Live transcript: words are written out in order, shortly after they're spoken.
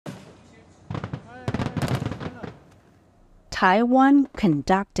Taiwan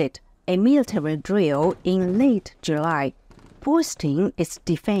conducted a military drill in late July, boosting its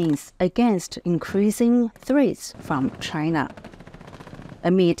defense against increasing threats from China.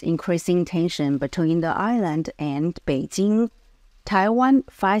 Amid increasing tension between the island and Beijing, Taiwan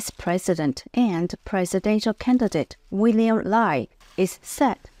Vice President and presidential candidate William Lai is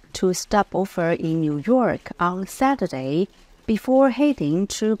set to stop over in New York on Saturday before heading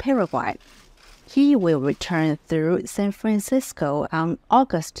to Paraguay. He will return through San Francisco on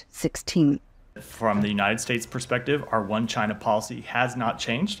August 16. From the United States perspective, our One China policy has not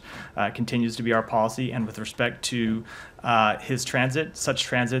changed, continues to be our policy. And with respect to his transit, such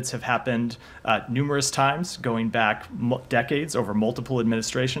transits have happened numerous times, going back decades over multiple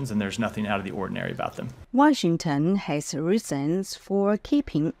administrations, and there's nothing out of the ordinary about them. Washington has reasons for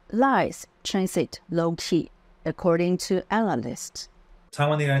keeping Lai's transit low-key, according to analysts.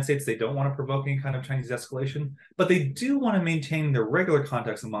 Taiwan and the United States, they don't want to provoke any kind of Chinese escalation, but they do want to maintain their regular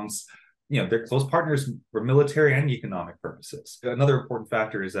contacts amongst their close partners for military and economic purposes. Another important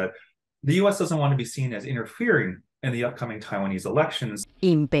factor is that the U.S. doesn't want to be seen as interfering in the upcoming Taiwanese elections.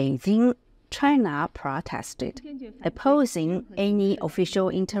 In Beijing, China protested, opposing any official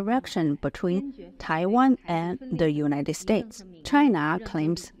interaction between Taiwan and the United States. China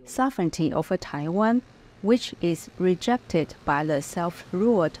claims sovereignty over Taiwan, which is rejected by the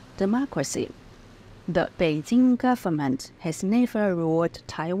self-ruled democracy. The Beijing government has never ruled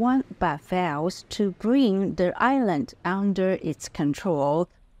Taiwan but vows to bring the island under its control,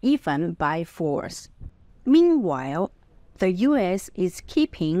 even by force. Meanwhile, the U.S. is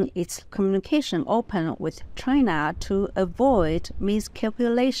keeping its communication open with China to avoid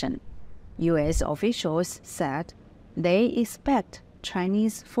miscalculation. U.S. officials said they expect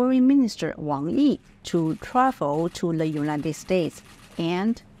Chinese Foreign Minister Wang Yi to travel to the United States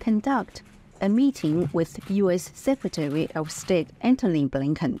and conduct a meeting with U.S. Secretary of State Antony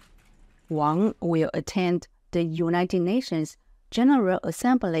Blinken. Wang will attend the United Nations General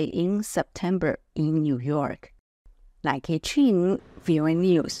Assembly in September in New York. Ching,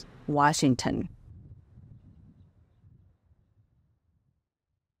 VOANews, Washington.